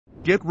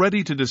Get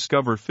ready to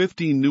discover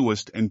 15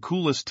 newest and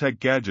coolest tech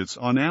gadgets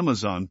on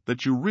Amazon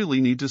that you really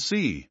need to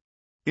see.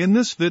 In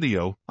this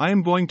video, I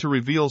am going to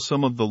reveal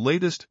some of the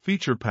latest,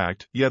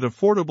 feature-packed, yet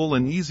affordable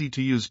and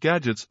easy-to-use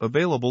gadgets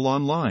available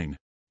online.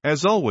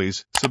 As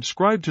always,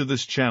 subscribe to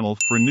this channel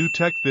for new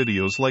tech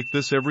videos like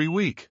this every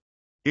week.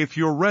 If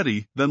you're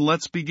ready, then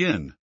let's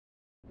begin.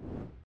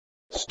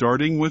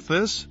 Starting with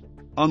this?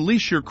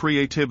 Unleash your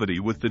creativity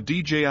with the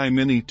DJI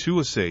Mini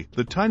 2SA,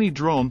 the tiny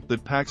drone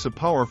that packs a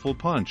powerful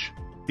punch.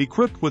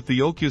 Equipped with the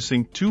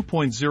OcuSync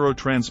 2.0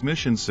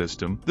 transmission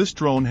system, this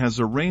drone has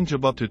a range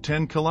of up to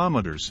 10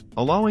 kilometers,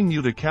 allowing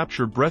you to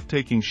capture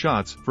breathtaking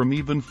shots from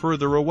even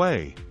further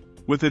away.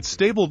 With its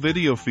stable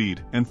video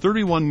feed and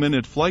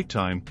 31-minute flight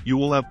time, you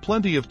will have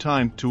plenty of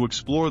time to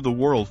explore the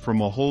world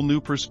from a whole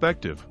new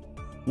perspective.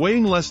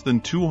 Weighing less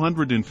than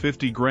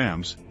 250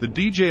 grams, the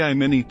DJI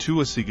Mini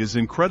 2SA is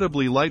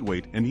incredibly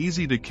lightweight and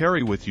easy to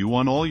carry with you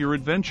on all your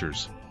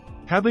adventures.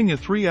 Having a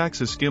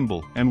 3-axis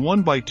gimbal and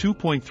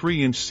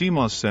 1x2.3-inch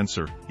CMOS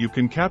sensor, you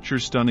can capture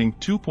stunning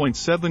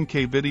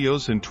 2.7K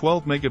videos and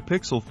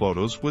 12-megapixel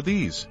photos with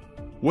ease.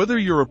 Whether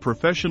you're a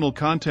professional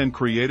content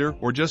creator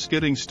or just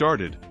getting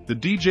started, the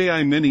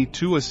DJI Mini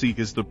 2SA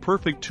is the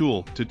perfect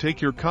tool to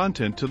take your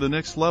content to the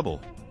next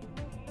level.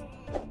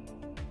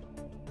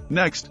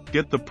 Next,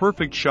 get the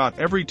perfect shot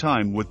every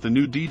time with the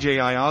new DJI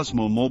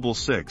Osmo Mobile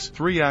 6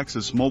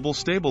 3-axis mobile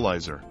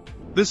stabilizer.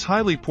 This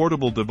highly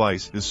portable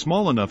device is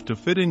small enough to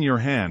fit in your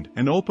hand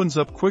and opens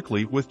up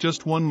quickly with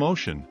just one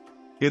motion.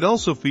 It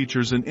also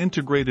features an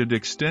integrated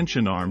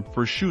extension arm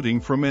for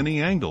shooting from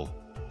any angle.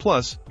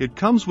 Plus, it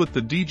comes with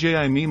the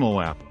DJI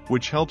Mimo app,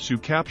 which helps you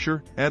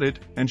capture, edit,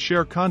 and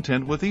share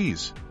content with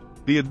ease.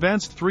 The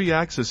advanced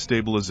 3-axis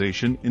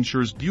stabilization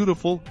ensures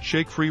beautiful,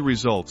 shake-free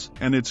results,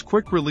 and its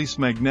quick-release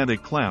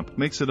magnetic clamp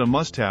makes it a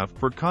must-have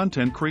for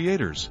content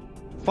creators.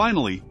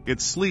 Finally,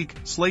 its sleek,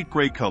 slate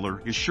gray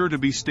color is sure to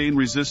be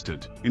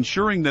stain-resistant,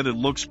 ensuring that it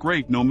looks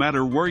great no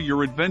matter where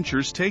your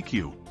adventures take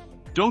you.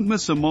 Don't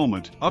miss a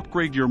moment,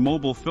 upgrade your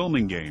mobile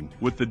filming game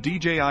with the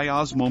DJI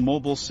Osmo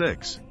Mobile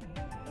 6.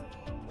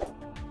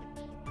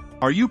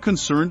 Are you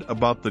concerned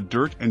about the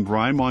dirt and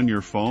grime on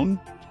your phone?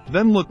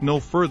 Then look no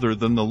further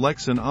than the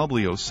Lexan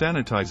Oblio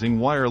sanitizing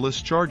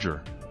wireless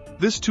charger.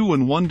 This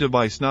 2-in-1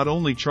 device not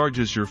only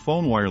charges your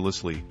phone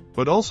wirelessly,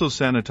 but also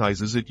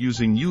sanitizes it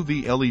using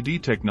UV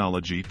LED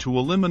technology to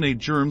eliminate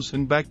germs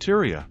and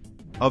bacteria.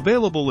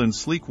 Available in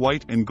sleek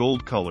white and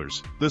gold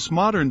colors, this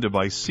modern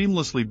device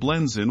seamlessly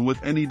blends in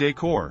with any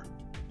decor.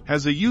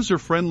 Has a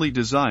user-friendly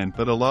design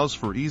that allows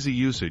for easy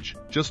usage.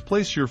 Just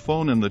place your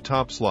phone in the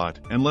top slot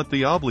and let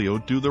the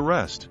Oblio do the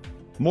rest.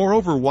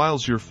 Moreover,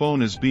 whilst your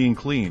phone is being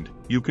cleaned,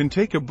 you can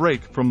take a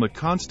break from the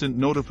constant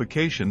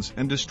notifications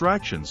and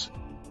distractions.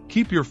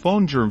 Keep your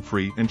phone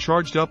germ-free and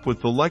charged up with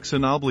the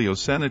Lexan Oblio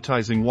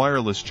sanitizing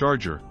wireless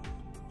charger.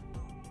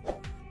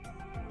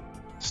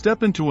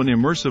 Step into an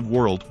immersive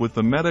world with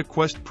the Meta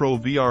Quest Pro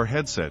VR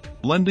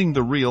headset, blending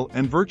the real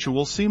and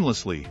virtual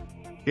seamlessly.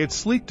 Its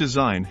sleek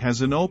design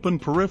has an open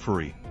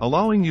periphery,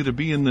 allowing you to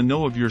be in the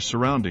know of your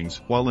surroundings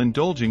while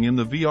indulging in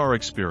the VR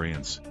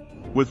experience.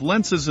 With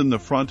lenses in the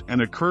front and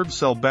a curved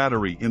cell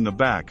battery in the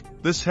back,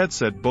 this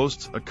headset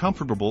boasts a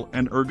comfortable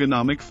and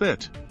ergonomic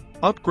fit.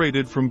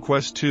 Upgraded from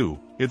Quest 2,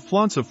 it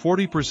flaunts a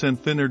 40%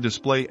 thinner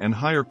display and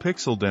higher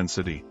pixel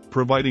density,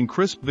 providing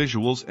crisp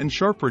visuals and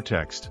sharper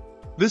text.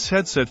 This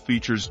headset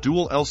features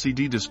dual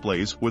LCD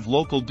displays with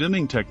local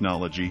dimming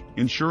technology,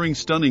 ensuring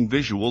stunning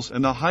visuals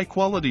and a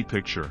high-quality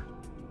picture.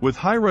 With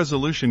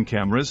high-resolution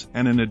cameras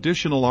and an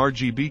additional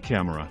RGB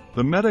camera,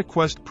 the Meta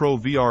Quest Pro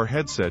VR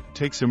headset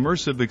takes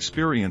immersive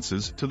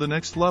experiences to the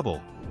next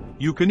level.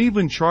 You can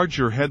even charge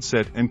your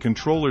headset and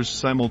controllers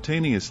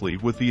simultaneously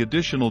with the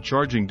additional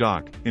charging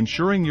dock,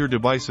 ensuring your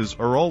devices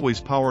are always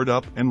powered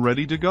up and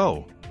ready to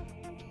go.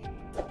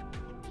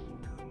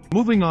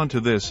 Moving on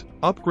to this,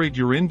 upgrade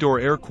your indoor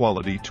air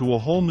quality to a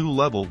whole new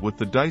level with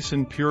the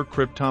Dyson Pure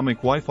Cryptomic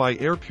Wi-Fi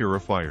air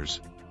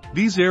purifiers.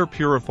 These air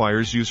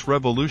purifiers use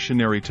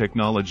revolutionary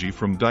technology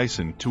from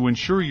Dyson to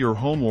ensure your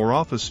home or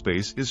office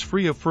space is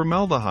free of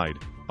formaldehyde,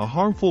 a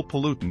harmful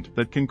pollutant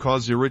that can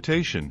cause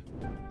irritation.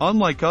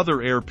 Unlike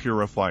other air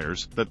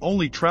purifiers that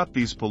only trap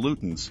these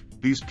pollutants,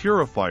 these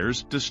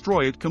purifiers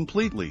destroy it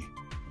completely.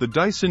 The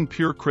Dyson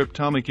Pure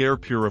Cryptomic air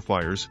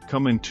purifiers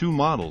come in two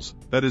models,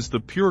 that is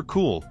the Pure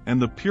Cool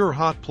and the Pure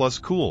Hot Plus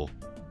Cool.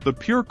 The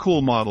Pure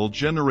Cool model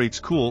generates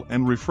cool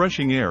and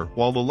refreshing air,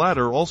 while the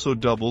latter also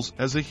doubles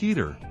as a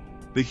heater.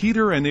 The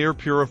heater and air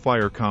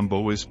purifier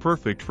combo is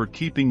perfect for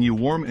keeping you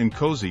warm and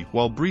cozy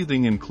while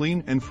breathing in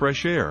clean and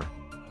fresh air.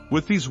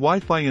 With these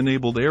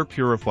Wi-Fi-enabled air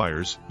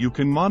purifiers, you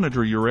can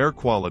monitor your air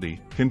quality,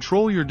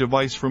 control your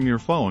device from your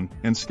phone,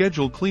 and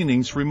schedule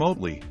cleanings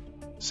remotely.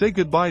 Say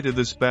goodbye to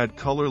this bad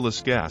colorless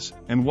gas,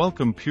 and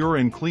welcome pure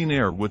and clean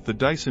air with the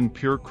Dyson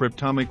Pure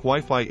Cryptomic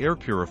Wi-Fi air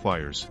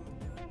purifiers.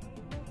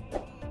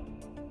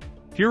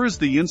 Here is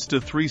the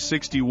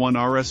Insta360 ONE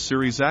RS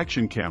series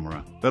action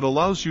camera that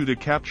allows you to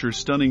capture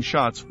stunning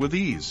shots with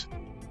ease.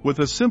 With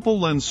a simple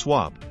lens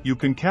swap, you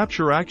can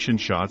capture action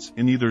shots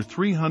in either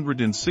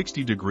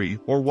 360-degree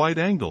or wide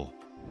angle.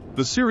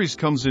 The series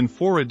comes in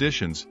 4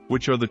 editions,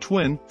 which are the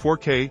Twin,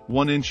 4K,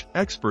 1-inch,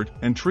 Expert,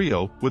 and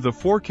Trio, with a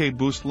 4K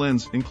boost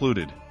lens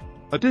included.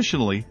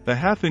 Additionally, the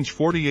half-inch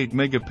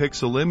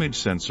 48-megapixel image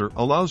sensor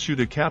allows you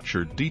to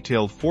capture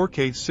detailed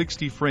 4K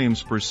 60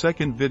 frames per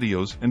second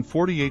videos and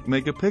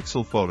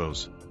 48-megapixel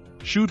photos.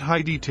 Shoot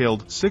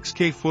high-detailed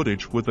 6K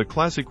footage with a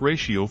classic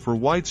ratio for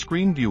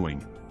widescreen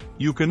viewing.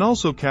 You can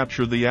also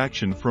capture the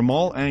action from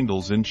all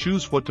angles and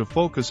choose what to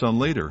focus on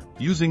later,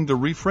 using the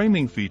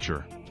reframing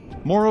feature.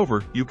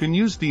 Moreover, you can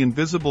use the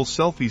invisible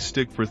selfie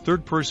stick for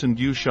third-person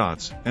view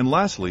shots, and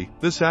lastly,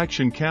 this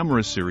action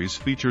camera series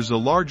features a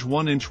large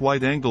 1-inch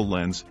wide-angle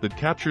lens that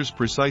captures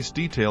precise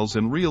details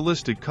and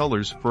realistic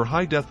colors for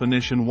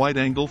high-definition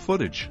wide-angle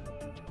footage.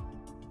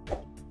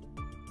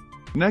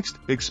 Next,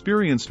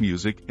 experience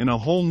music in a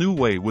whole new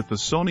way with the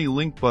Sony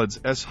LinkBuds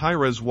S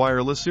high-res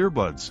wireless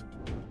earbuds.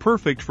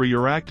 Perfect for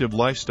your active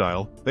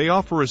lifestyle, they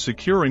offer a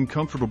secure and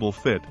comfortable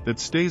fit that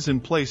stays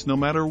in place no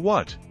matter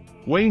what.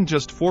 Weighing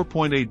just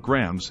 4.8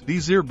 grams,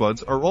 these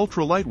earbuds are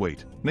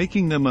ultra-lightweight,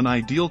 making them an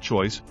ideal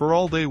choice for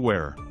all-day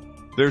wear.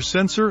 Their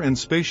sensor and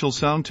spatial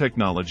sound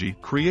technology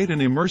create an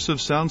immersive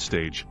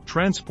soundstage,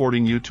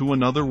 transporting you to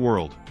another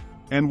world.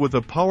 And with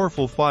a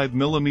powerful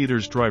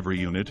 5mm driver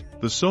unit,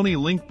 the Sony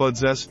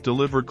LinkBuds S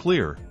deliver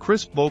clear,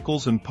 crisp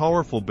vocals and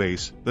powerful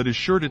bass that is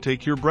sure to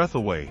take your breath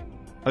away.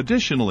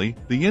 Additionally,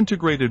 the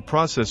integrated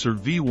processor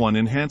V1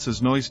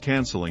 enhances noise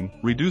cancelling,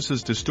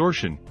 reduces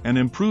distortion, and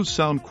improves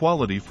sound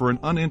quality for an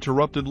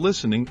uninterrupted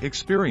listening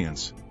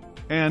experience.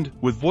 And,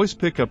 with voice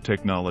pickup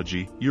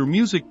technology, your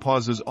music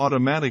pauses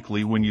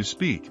automatically when you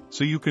speak,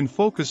 so you can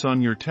focus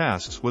on your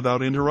tasks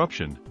without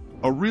interruption.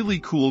 A really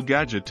cool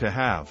gadget to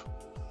have.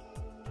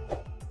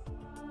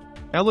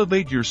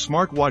 Elevate your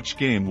smartwatch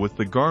game with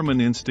the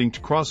Garmin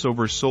Instinct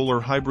Crossover Solar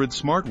Hybrid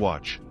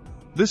Smartwatch.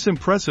 This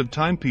impressive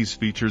timepiece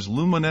features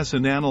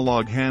luminescent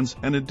analog hands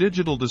and a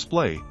digital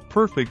display,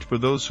 perfect for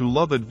those who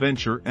love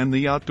adventure and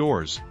the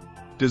outdoors.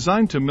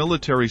 Designed to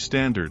military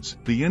standards,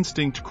 the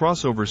Instinct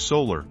Crossover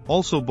Solar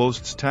also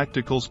boasts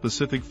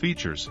tactical-specific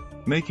features,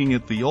 making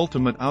it the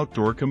ultimate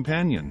outdoor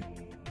companion.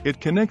 It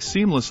connects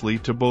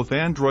seamlessly to both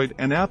Android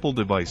and Apple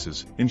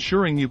devices,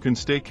 ensuring you can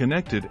stay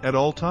connected at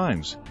all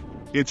times.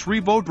 Its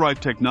RevoDrive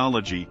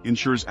technology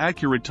ensures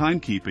accurate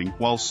timekeeping,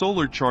 while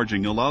solar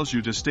charging allows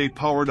you to stay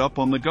powered up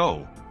on the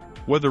go.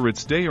 Whether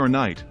it's day or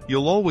night,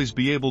 you'll always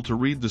be able to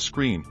read the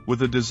screen,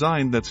 with a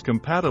design that's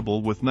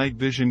compatible with night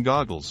vision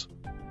goggles.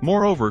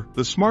 Moreover,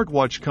 the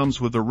smartwatch comes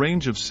with a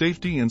range of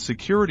safety and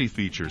security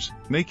features,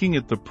 making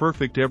it the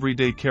perfect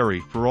everyday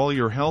carry for all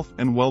your health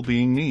and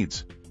well-being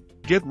needs.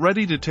 Get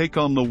ready to take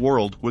on the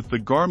world with the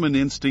Garmin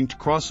Instinct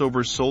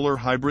Crossover Solar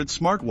Hybrid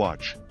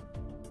Smartwatch.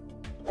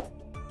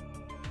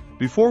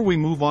 Before we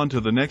move on to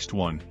the next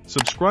one,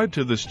 subscribe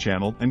to this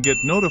channel and get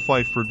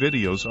notified for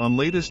videos on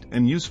latest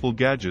and useful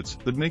gadgets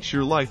that makes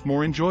your life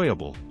more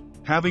enjoyable.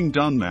 Having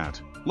done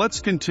that,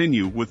 let's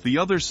continue with the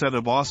other set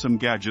of awesome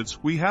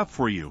gadgets we have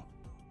for you.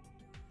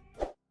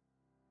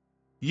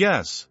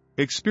 Yes,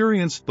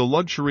 experience the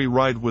luxury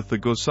ride with the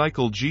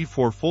GoCycle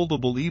G4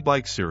 foldable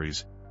e-bike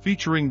series,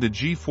 featuring the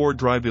G4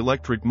 Drive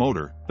electric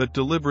motor that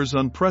delivers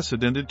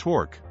unprecedented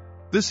torque.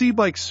 This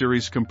e-bike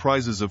series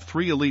comprises of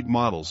 3 elite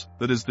models,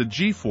 that is the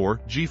G4,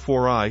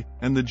 G4i,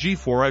 and the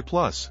G4i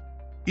Plus.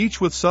 Each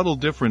with subtle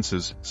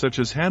differences, such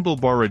as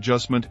handlebar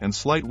adjustment and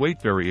slight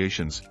weight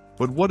variations,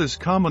 but what is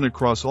common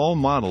across all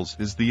models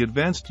is the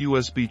advanced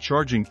USB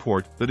charging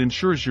port that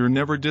ensures you're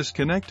never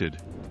disconnected.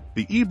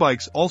 The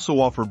e-bikes also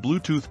offer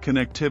Bluetooth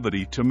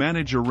connectivity to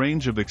manage a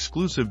range of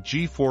exclusive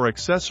G4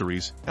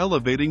 accessories,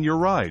 elevating your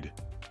ride.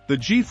 The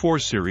G4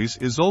 series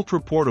is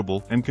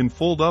ultra-portable and can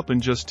fold up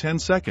in just 10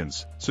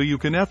 seconds, so you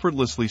can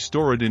effortlessly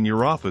store it in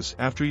your office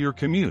after your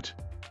commute.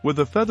 With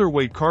a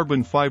featherweight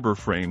carbon fiber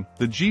frame,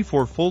 the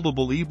G4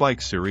 foldable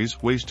e-bike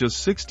series weighs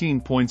just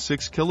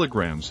 16.6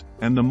 kilograms,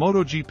 and the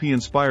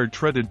MotoGP-inspired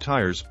treaded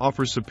tires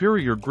offer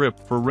superior grip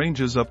for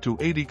ranges up to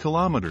 80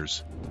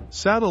 kilometers.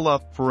 Saddle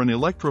up for an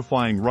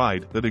electrifying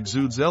ride that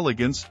exudes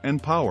elegance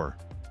and power.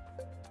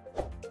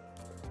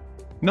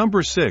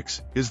 Number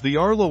 6 is the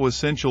Arlo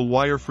Essential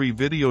wire-free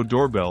video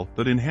doorbell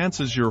that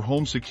enhances your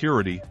home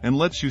security and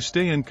lets you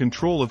stay in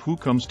control of who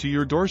comes to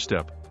your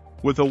doorstep.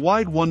 With a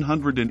wide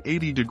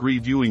 180-degree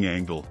viewing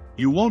angle,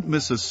 you won't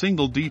miss a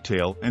single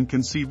detail and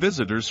can see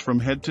visitors from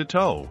head to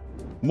toe.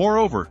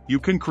 Moreover, you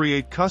can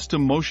create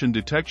custom motion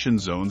detection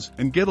zones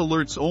and get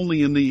alerts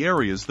only in the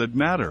areas that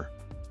matter.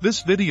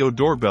 This video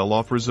doorbell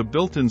offers a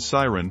built-in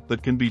siren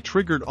that can be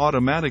triggered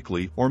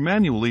automatically or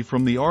manually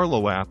from the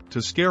Arlo app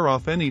to scare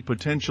off any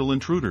potential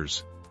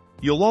intruders.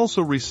 You'll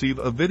also receive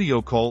a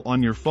video call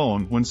on your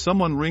phone when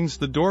someone rings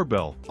the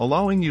doorbell,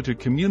 allowing you to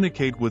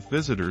communicate with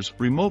visitors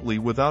remotely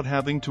without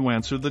having to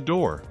answer the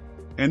door.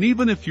 And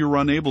even if you're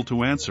unable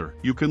to answer,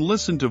 you can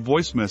listen to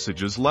voice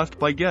messages left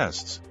by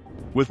guests.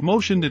 With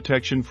motion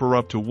detection for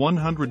up to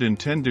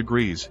 110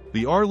 degrees,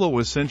 the Arlo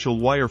Essential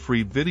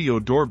wire-free video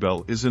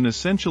doorbell is an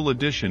essential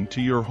addition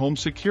to your home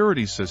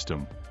security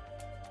system.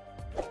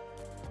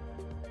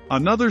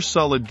 Another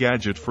solid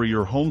gadget for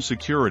your home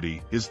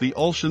security is the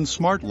Ultion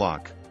Smart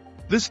Lock.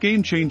 This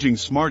game-changing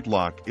smart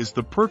lock is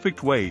the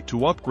perfect way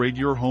to upgrade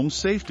your home's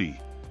safety.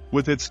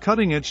 With its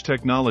cutting-edge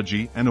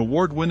technology and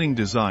award-winning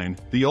design,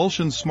 the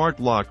Ultion Smart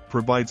Lock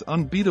provides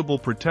unbeatable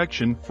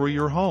protection for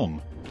your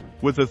home.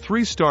 With a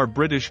 3-star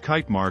British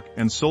Kite mark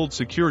and sold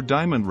secure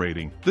diamond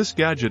rating, this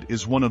gadget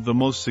is one of the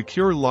most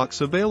secure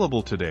locks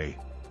available today.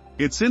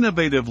 Its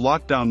innovative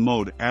lockdown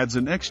mode adds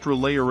an extra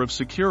layer of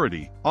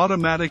security,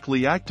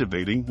 automatically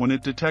activating when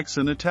it detects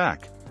an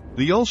attack.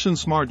 The Ultion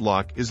Smart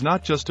Lock is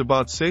not just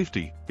about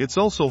safety, it's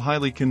also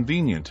highly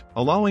convenient,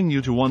 allowing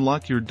you to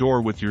unlock your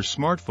door with your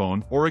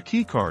smartphone or a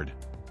keycard.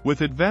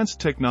 With advanced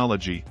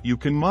technology, you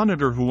can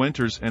monitor who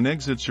enters and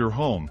exits your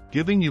home,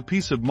 giving you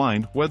peace of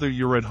mind whether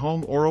you're at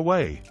home or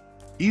away.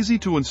 Easy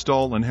to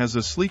install and has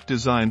a sleek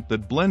design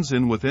that blends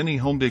in with any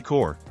home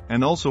decor,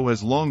 and also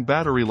has long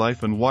battery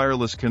life and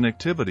wireless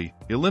connectivity,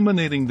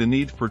 eliminating the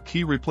need for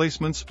key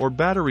replacements or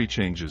battery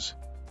changes.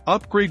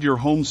 Upgrade your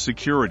home's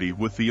security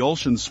with the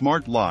Ultion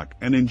Smart Lock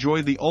and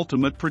enjoy the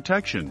ultimate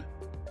protection.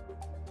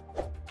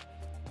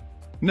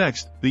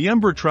 Next, the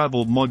Ember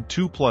Travel Mug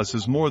 2 Plus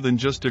is more than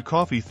just a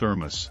coffee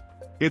thermos.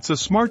 It's a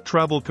smart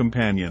travel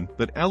companion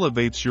that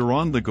elevates your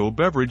on-the-go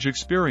beverage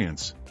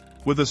experience.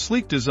 With a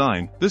sleek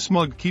design, this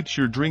mug keeps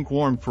your drink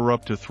warm for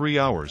up to 3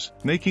 hours,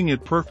 making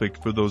it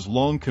perfect for those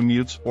long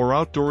commutes or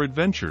outdoor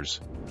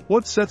adventures.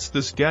 What sets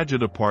this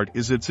gadget apart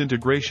is its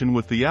integration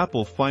with the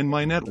Apple Find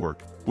My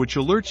network, which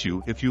alerts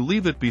you if you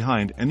leave it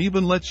behind and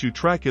even lets you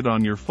track it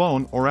on your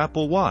phone or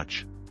Apple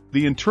Watch.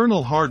 The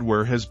internal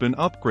hardware has been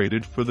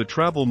upgraded for the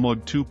Travel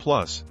Mug 2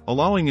 Plus,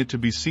 allowing it to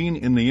be seen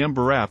in the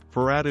Ember app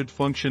for added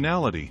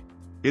functionality.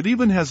 It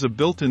even has a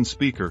built-in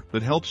speaker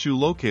that helps you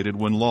locate it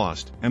when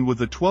lost, and with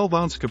a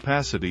 12-ounce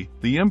capacity,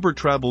 the Ember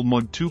Travel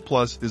Mug 2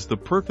 Plus is the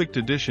perfect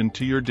addition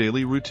to your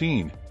daily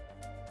routine.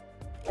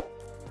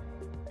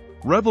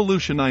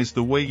 Revolutionize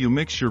the way you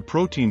mix your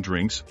protein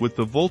drinks with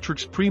the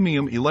Voltrix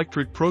Premium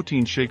Electric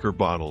Protein Shaker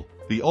Bottle,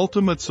 the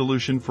ultimate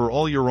solution for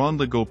all your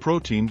on-the-go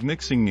protein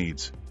mixing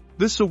needs.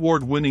 This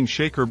award-winning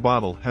shaker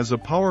bottle has a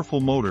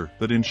powerful motor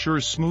that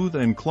ensures smooth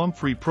and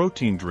clump-free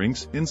protein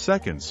drinks in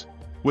seconds.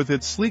 With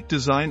its sleek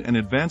design and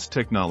advanced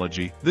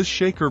technology, this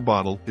shaker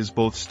bottle is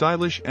both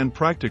stylish and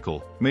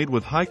practical, made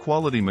with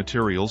high-quality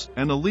materials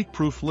and a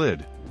leak-proof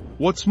lid.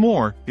 What's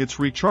more, its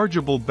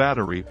rechargeable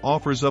battery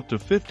offers up to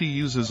 50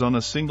 uses on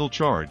a single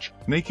charge,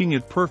 making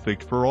it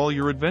perfect for all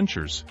your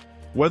adventures.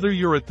 Whether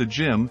you're at the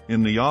gym,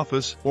 in the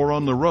office, or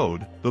on the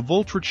road, the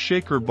Voltrix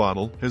shaker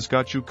bottle has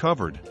got you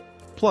covered.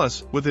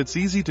 Plus, with its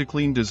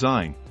easy-to-clean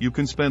design, you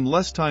can spend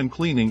less time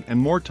cleaning and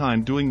more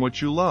time doing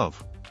what you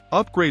love.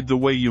 Upgrade the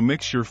way you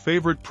mix your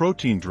favorite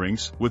protein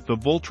drinks with the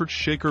Voltrix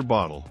shaker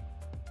bottle.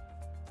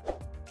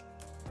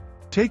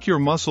 Take your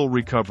muscle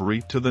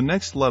recovery to the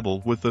next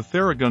level with the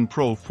Theragun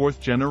Pro 4th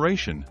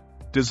generation.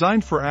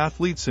 Designed for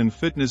athletes and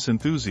fitness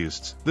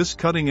enthusiasts, this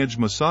cutting-edge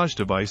massage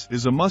device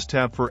is a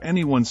must-have for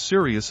anyone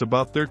serious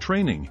about their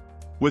training.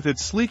 With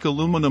its sleek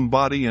aluminum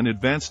body and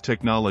advanced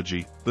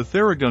technology, the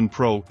Theragun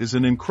Pro is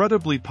an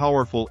incredibly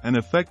powerful and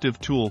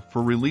effective tool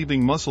for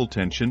relieving muscle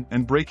tension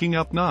and breaking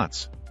up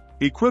knots.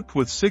 Equipped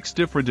with 6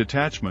 different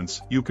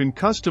attachments, you can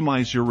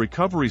customize your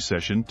recovery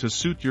session to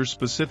suit your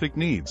specific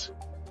needs.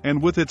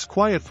 And with its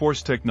Quiet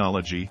Force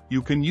technology,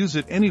 you can use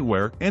it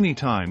anywhere,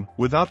 anytime,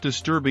 without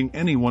disturbing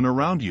anyone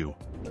around you.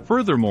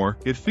 Furthermore,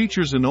 it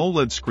features an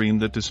OLED screen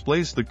that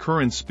displays the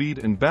current speed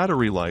and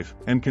battery life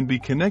and can be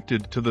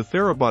connected to the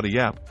Therabody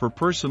app for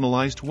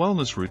personalized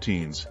wellness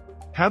routines.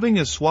 Having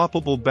a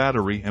swappable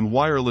battery and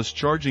wireless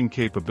charging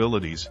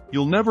capabilities,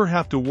 you'll never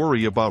have to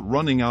worry about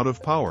running out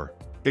of power.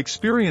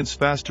 Experience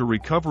faster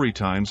recovery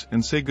times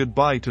and say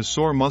goodbye to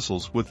sore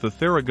muscles with the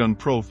Theragun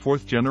Pro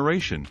 4th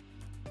generation.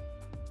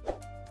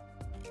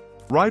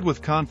 Ride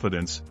with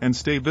confidence and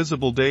stay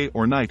visible day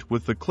or night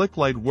with the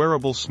Clic-Light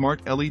wearable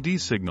smart LED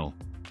signal.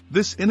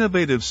 This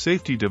innovative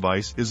safety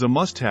device is a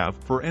must-have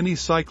for any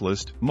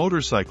cyclist,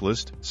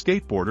 motorcyclist,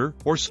 skateboarder,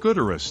 or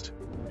scooterist.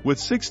 With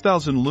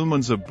 6,000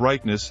 lumens of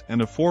brightness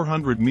and a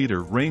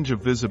 400-meter range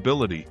of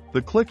visibility,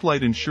 the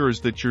Clic-Light ensures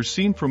that you're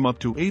seen from up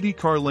to 80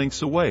 car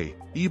lengths away,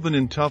 even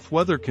in tough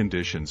weather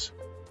conditions.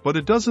 But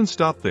it doesn't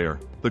stop there.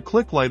 The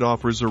Clic-Light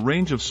offers a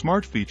range of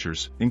smart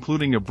features,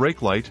 including a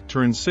brake light,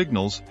 turn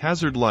signals,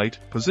 hazard light,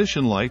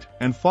 position light,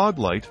 and fog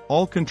light,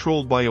 all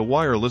controlled by a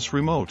wireless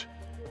remote.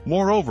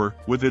 Moreover,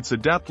 with its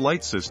Adapt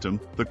Light system,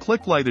 the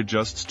Clic-Light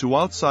adjusts to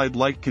outside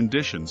light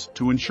conditions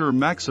to ensure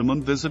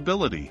maximum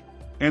visibility.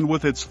 And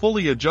with its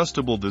fully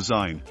adjustable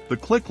design, the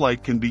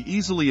Clic-Light can be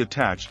easily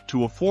attached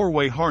to a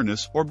 4-way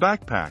harness or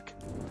backpack.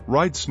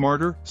 Ride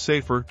smarter,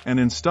 safer, and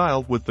in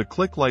style with the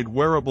Clic-Light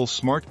wearable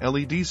smart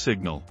LED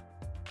signal.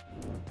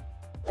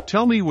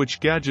 Tell me which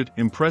gadget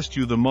impressed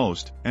you the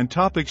most, and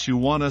topics you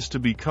want us to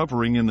be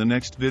covering in the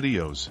next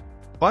videos.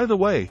 By the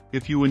way,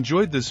 if you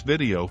enjoyed this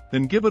video,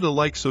 then give it a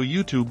like so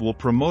YouTube will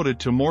promote it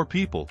to more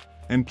people,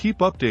 and keep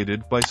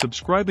updated by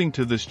subscribing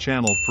to this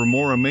channel for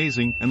more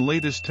amazing and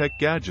latest tech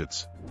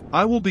gadgets.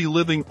 I will be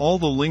leaving all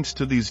the links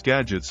to these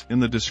gadgets in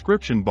the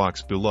description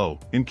box below,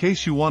 in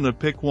case you want to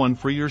pick one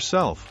for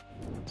yourself.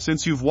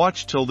 Since you've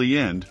watched till the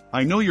end,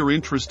 I know you're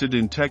interested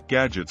in tech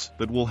gadgets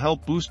that will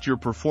help boost your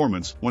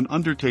performance when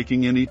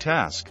undertaking any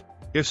task.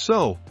 If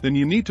so, then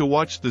you need to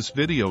watch this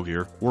video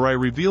here, where I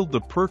revealed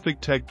the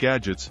perfect tech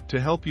gadgets to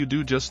help you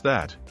do just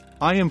that.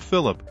 I am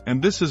Philip,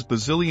 and this is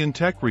Bazillion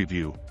Tech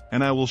Review,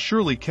 and I will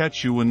surely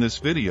catch you in this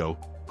video.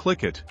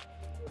 Click it.